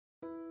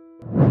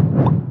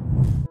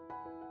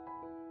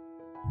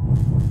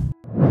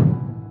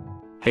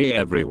Hey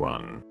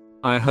everyone.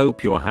 I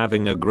hope you're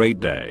having a great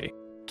day.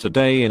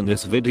 Today in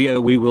this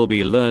video we will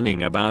be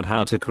learning about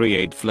how to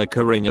create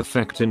flickering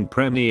effect in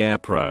Premiere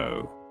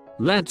Pro.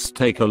 Let's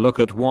take a look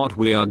at what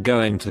we are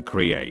going to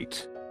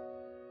create.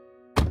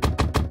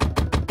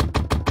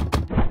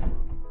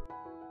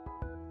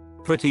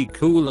 Pretty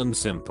cool and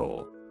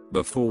simple.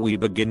 Before we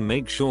begin,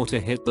 make sure to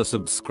hit the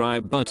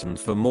subscribe button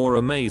for more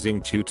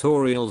amazing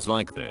tutorials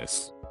like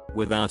this.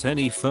 Without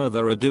any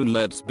further ado,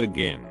 let's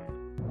begin.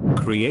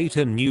 Create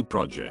a new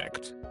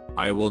project.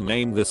 I will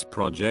name this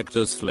project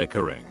as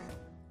Flickering.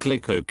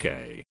 Click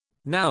OK.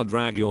 Now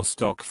drag your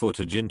stock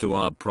footage into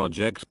our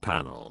project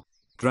panel.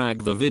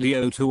 Drag the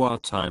video to our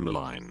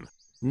timeline.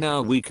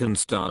 Now we can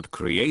start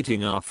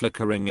creating our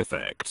flickering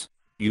effect.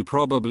 You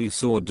probably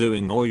saw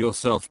doing or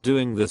yourself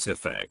doing this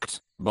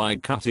effect by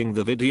cutting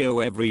the video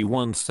every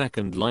 1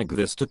 second like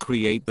this to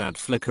create that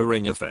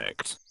flickering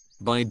effect.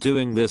 By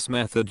doing this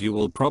method you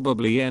will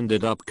probably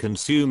ended up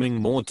consuming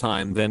more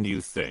time than you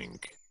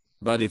think.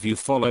 But if you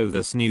follow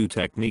this new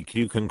technique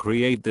you can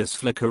create this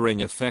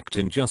flickering effect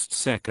in just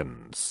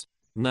seconds.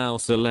 Now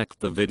select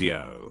the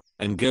video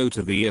and go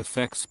to the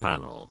effects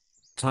panel.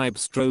 Type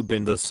strobe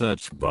in the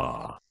search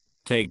bar.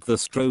 Take the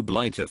strobe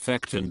light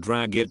effect and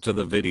drag it to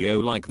the video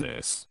like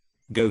this.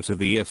 Go to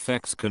the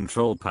effects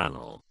control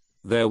panel.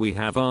 There we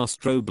have our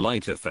strobe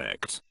light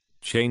effect.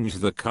 Change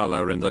the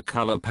color in the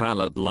color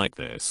palette like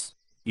this.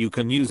 You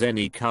can use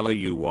any color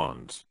you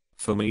want.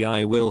 For me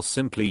I will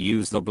simply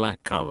use the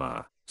black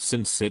color,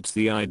 since it's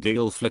the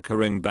ideal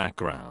flickering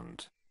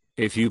background.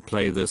 If you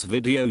play this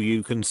video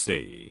you can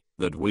see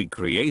that we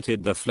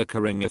created the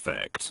flickering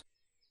effect.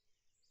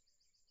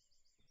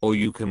 Or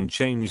you can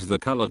change the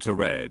color to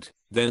red,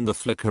 then the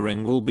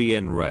flickering will be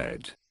in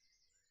red.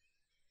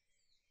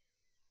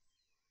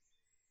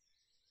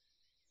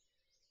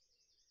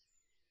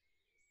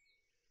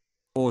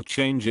 Or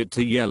change it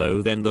to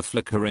yellow, then the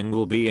flickering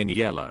will be in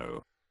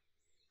yellow.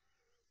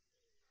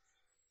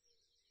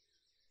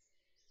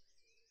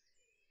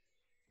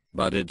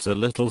 But it's a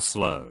little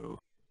slow.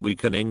 We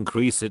can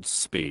increase its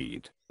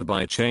speed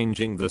by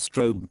changing the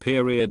strobe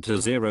period to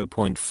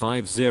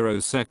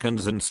 0.50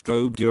 seconds and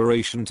strobe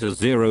duration to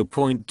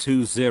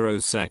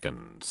 0.20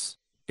 seconds.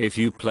 If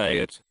you play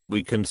it,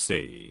 we can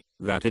see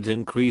that it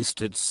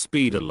increased its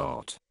speed a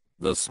lot.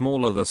 The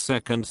smaller the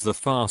seconds, the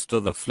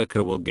faster the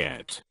flicker will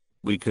get.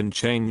 We can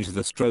change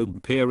the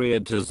strobe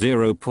period to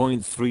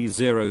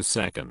 0.30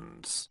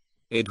 seconds.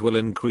 It will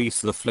increase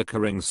the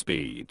flickering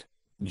speed.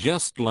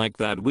 Just like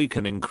that we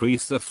can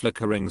increase the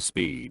flickering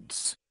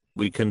speeds.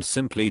 We can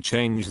simply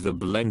change the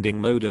blending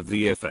mode of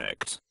the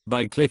effect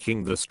by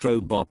clicking the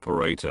strobe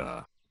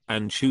operator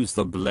and choose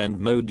the blend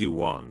mode you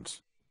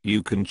want.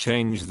 You can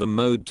change the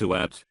mode to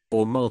add,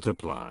 or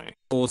multiply,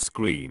 or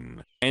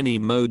screen, any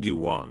mode you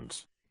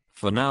want.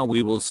 For now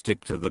we will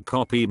stick to the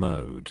copy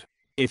mode.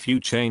 If you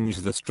change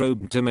the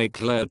strobe to make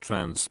clear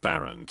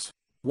transparent,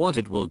 what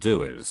it will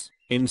do is,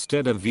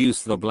 instead of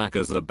use the black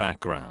as a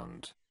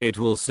background, it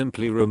will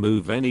simply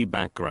remove any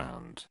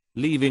background,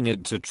 leaving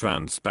it to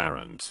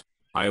transparent.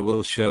 I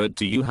will show it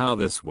to you how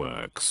this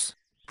works.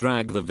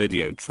 Drag the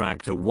video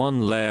track to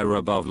one layer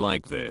above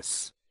like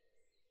this.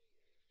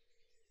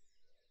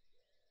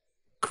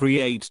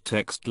 Create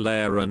text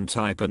layer and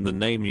type in the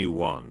name you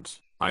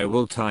want. I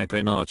will type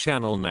in our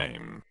channel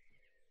name.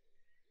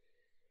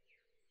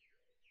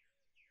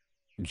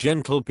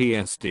 Gentle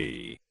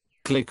PSD.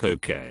 Click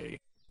OK.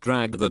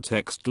 Drag the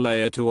text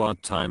layer to our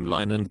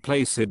timeline and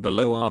place it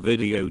below our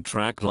video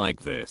track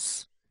like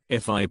this.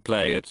 If I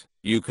play it,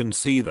 you can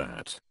see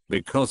that,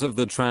 because of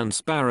the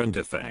transparent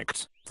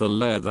effect, the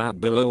layer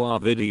that below our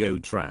video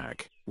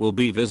track will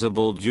be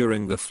visible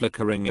during the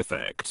flickering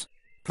effect.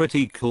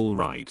 Pretty cool,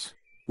 right?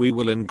 We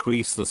will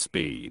increase the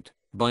speed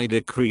by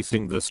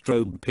decreasing the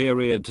strobe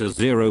period to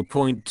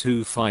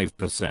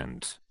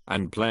 0.25%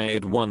 and play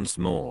it once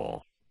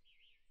more.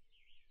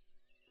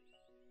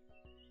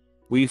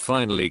 We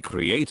finally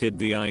created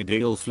the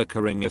ideal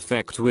flickering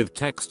effect with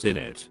text in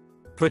it.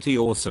 Pretty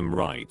awesome,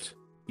 right?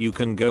 You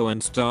can go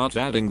and start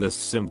adding this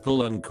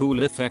simple and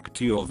cool effect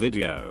to your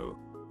video.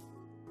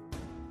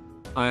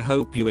 I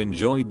hope you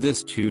enjoyed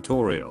this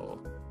tutorial.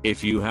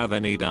 If you have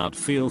any doubt,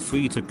 feel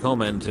free to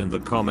comment in the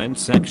comment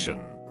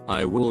section.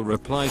 I will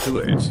reply to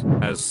it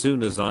as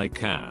soon as I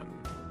can.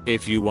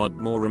 If you want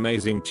more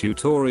amazing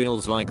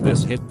tutorials like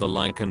this, hit the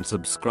like and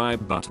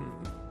subscribe button.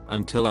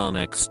 Until our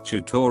next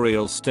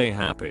tutorial, stay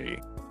happy.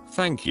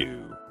 Thank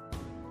you.